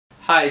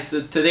Hi,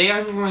 so today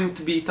I'm going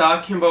to be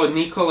talking about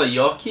Nikola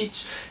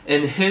Jokic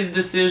and his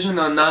decision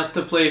on not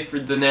to play for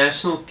the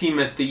national team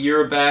at the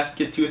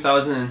Eurobasket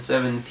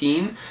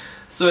 2017.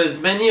 So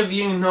as many of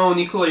you know,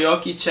 Nikola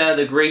Jokic had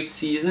a great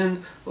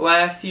season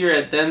last year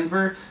at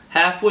Denver.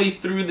 Halfway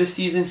through the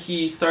season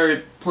he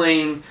started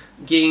playing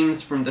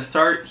games from the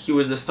start. He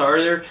was a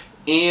starter,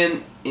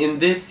 and in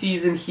this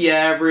season he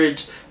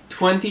averaged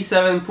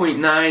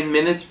 27.9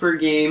 minutes per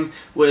game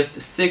with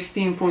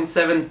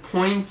 16.7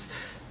 points,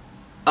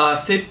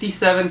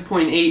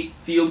 57.8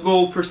 field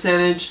goal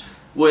percentage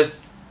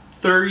with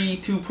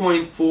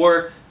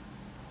 32.4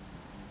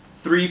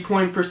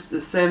 3-point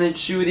percentage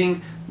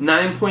shooting,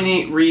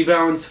 9.8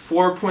 rebounds,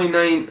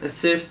 4.9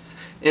 assists,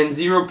 and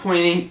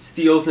 0.8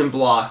 steals and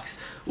blocks,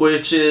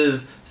 which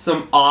is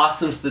some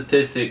awesome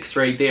statistics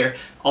right there.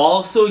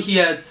 Also, he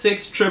had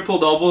 6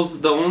 triple-doubles.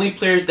 The only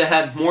players that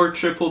had more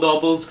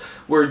triple-doubles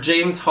were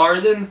James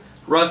Harden,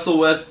 Russell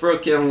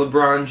Westbrook, and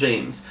LeBron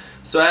James.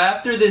 So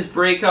after this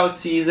breakout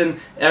season,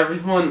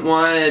 everyone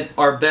wanted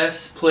our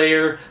best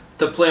player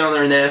to play on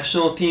our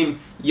national team.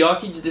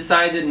 Jokic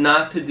decided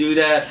not to do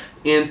that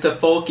and to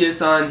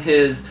focus on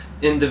his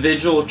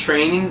individual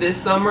training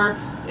this summer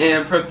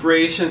and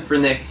preparation for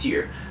next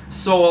year.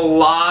 So a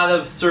lot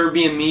of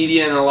Serbian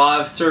media and a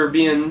lot of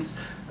Serbians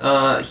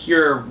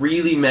here are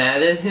really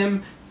mad at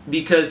him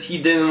because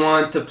he didn't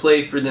want to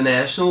play for the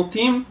national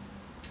team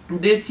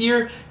this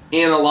year,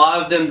 and a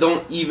lot of them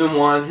don't even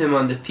want him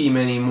on the team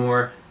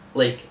anymore,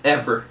 like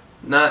ever.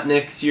 Not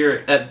next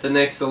year, at the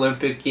next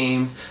Olympic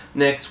Games,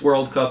 next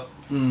World Cup,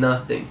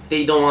 nothing.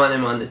 They don't want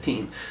him on the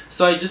team.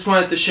 So I just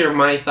wanted to share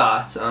my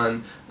thoughts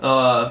on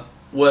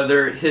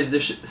whether his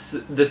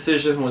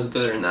decision was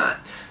good or not.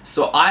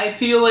 So I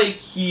feel like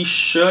he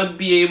should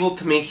be able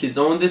to make his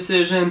own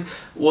decision,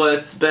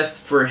 what's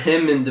best for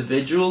him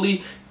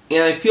individually,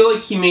 and I feel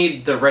like he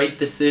made the right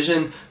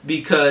decision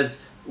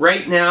because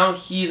right now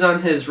he's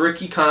on his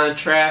rookie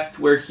contract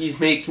where he's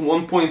making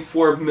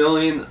 $1.4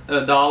 million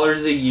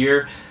a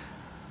year.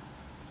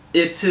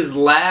 It's his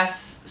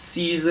last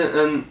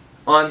season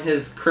on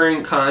his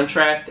current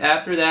contract.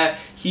 After that,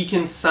 he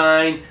can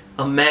sign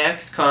a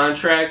max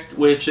contract,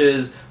 which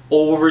is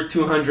over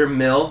 $200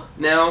 million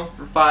now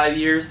for 5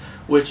 years,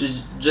 which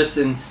is just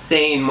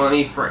insane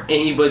money for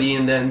anybody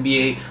in the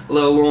NBA,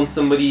 let alone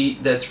somebody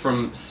that's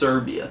from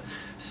Serbia.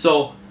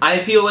 So I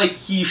feel like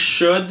he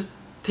should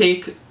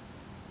take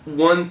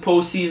one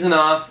postseason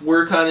off,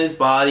 work on his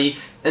body,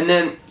 and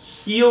then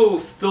he'll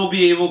still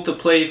be able to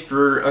play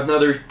for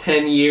another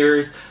 10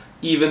 years,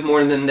 even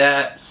more than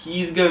that.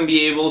 He's going to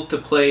be able to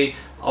play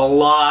a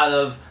lot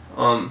of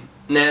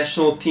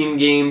national team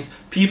games.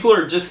 People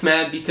are just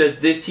mad because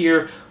this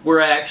year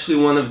we're actually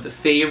one of the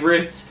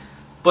favorites.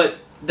 But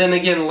then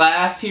again,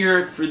 last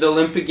year for the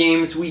Olympic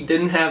Games, we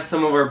didn't have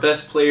some of our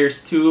best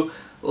players too.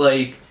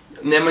 Like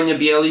Nemanja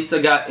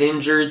Bjelica got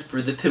injured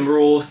for the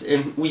Timberwolves,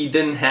 and we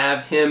didn't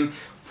have him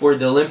for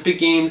the Olympic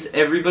Games.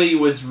 Everybody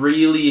was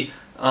really,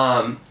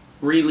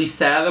 really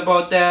sad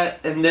about that.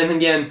 And then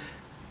again,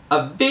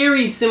 a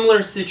very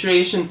similar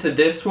situation to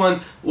this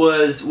one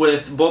was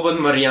with Boban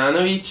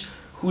Marjanovic,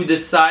 who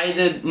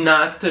decided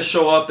not to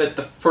show up at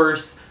the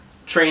first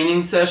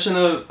training session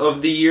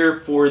of the year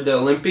for the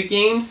Olympic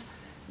Games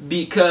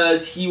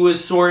because he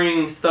was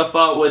sorting stuff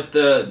out with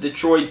the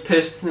Detroit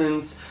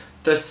Pistons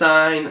to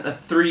sign a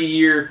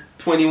 3-year,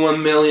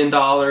 $21 million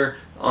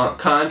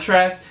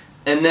contract.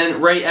 And then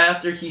right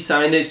after he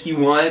signed it, he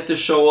wanted to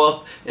show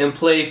up and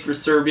play for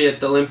Serbia at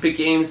the Olympic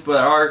Games,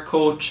 but our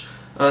coach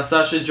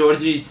Sasha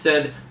Djordjevic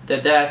said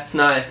that that's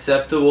not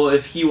acceptable.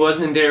 If he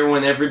wasn't there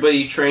when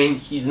everybody trained,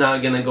 he's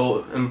not going to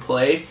go and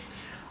play.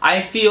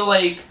 I feel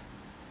like,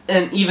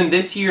 and even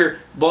this year,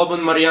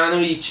 Boban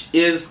Marjanovic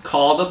is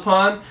called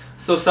upon,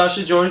 so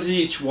Sasha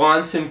Djordjevic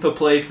wants him to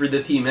play for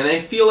the team. And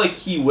I feel like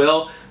he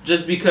will,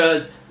 just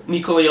because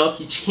Nikola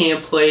Jokic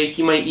can't play.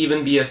 He might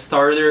even be a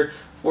starter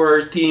for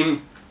our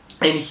team.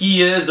 And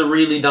he is a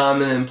really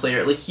dominant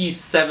player. Like, he's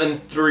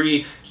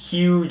 7'3",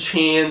 huge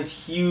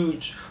hands,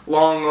 huge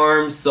long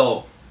arms,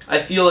 so I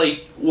feel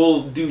like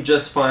we'll do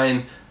just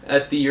fine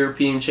at the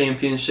European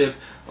Championship.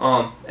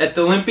 At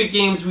the Olympic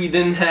Games, we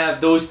didn't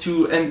have those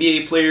 2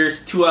 NBA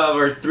players, 2 out of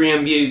our 3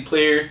 NBA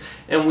players,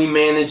 and we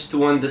managed to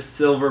win the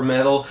silver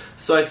medal.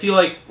 So I feel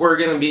like we're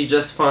going to be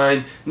just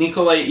fine.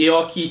 Nikola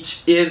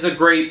Jokic is a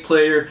great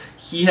player.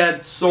 He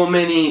had so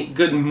many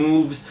good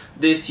moves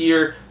this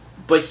year,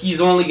 but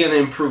he's only going to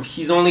improve.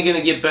 He's only going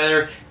to get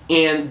better,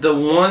 and the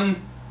one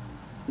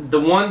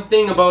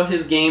thing about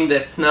his game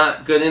that's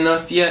not good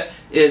enough yet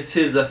is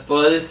his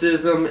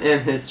athleticism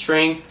and his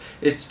strength.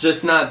 It's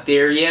just not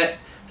there yet.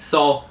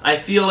 So I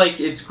feel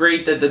like it's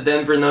great that the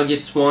Denver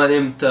Nuggets want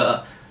him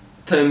to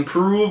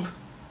improve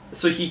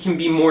so he can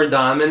be more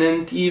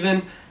dominant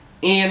even.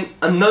 And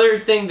another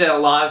thing that a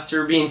lot of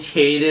Serbians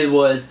hated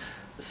was,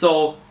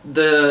 so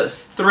the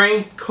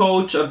strength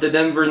coach of the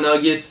Denver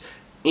Nuggets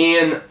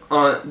and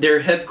their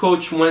head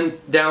coach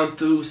went down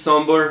to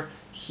Sombor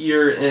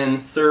here in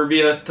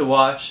Serbia to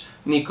watch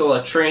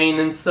Nikola train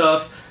and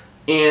stuff,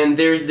 and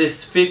there's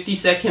this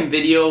 50-second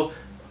video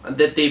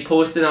that they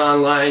posted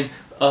online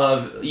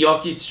of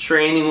Jokic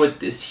training with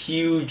this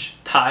huge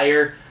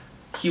tire.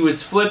 He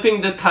was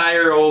flipping the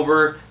tire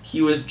over,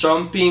 he was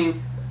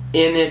jumping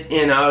in it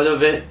and out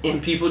of it,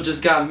 and people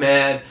just got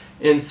mad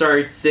and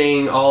started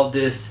saying all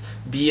this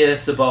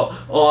BS about,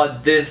 oh,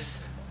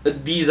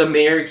 these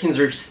Americans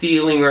are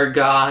stealing our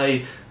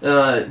guy,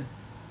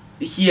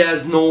 he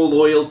has no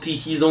loyalty,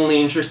 he's only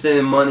interested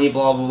in money,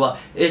 blah blah blah.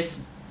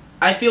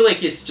 I feel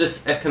like it's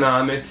just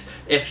economics.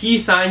 If he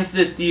signs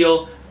this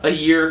deal a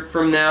year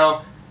from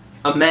now,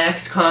 a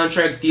max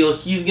contract deal,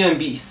 he's going to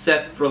be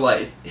set for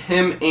life.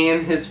 Him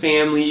and his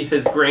family,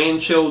 his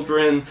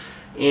grandchildren,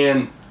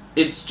 and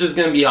it's just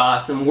going to be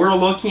awesome. We're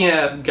looking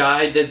at a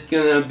guy that's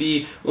going to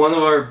be one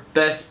of our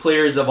best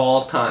players of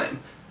all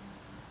time.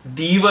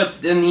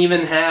 Divac didn't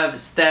even have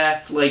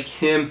stats like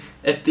him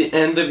at the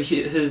end of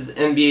his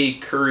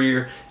NBA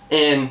career,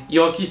 and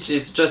Jokic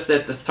is just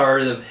at the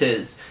start of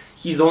his.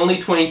 He's only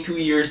 22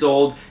 years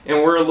old,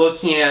 and we're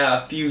looking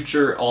at a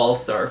future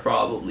all-star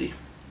probably.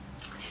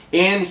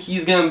 And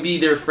he's going to be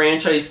their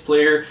franchise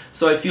player,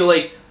 so I feel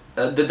like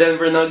the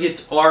Denver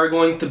Nuggets are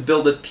going to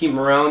build a team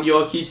around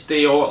Jokic.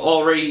 They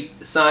already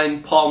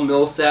signed Paul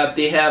Millsap.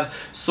 They have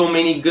so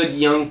many good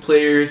young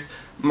players.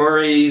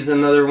 Murray's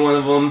another one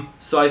of them.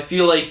 So I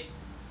feel like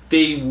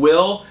they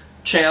will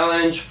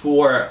challenge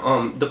for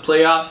the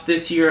playoffs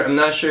this year. I'm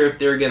not sure if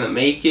they're going to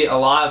make it. A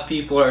lot of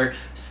people are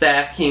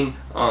stacking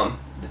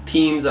the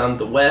teams on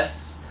the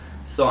West,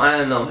 so I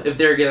don't know if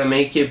they're going to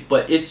make it,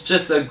 but it's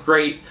just a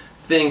great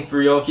thing for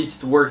Jokic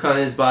to work on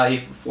his body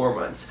for 4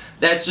 months.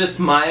 That's just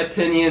my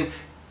opinion.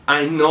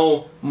 I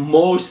know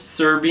most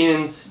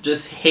Serbians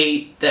just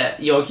hate that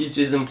Jokic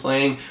isn't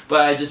playing,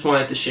 but I just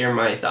wanted to share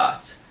my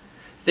thoughts.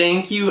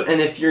 Thank you,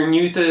 and if you're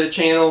new to the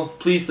channel,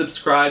 please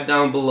subscribe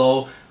down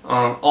below.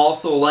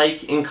 Also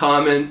like and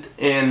comment,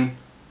 and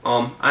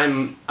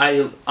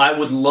I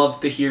would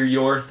love to hear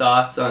your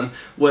thoughts on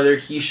whether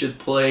he should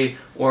play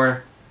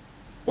or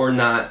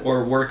not,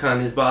 or work on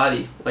his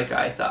body like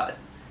I thought.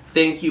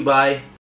 Thank you, bye.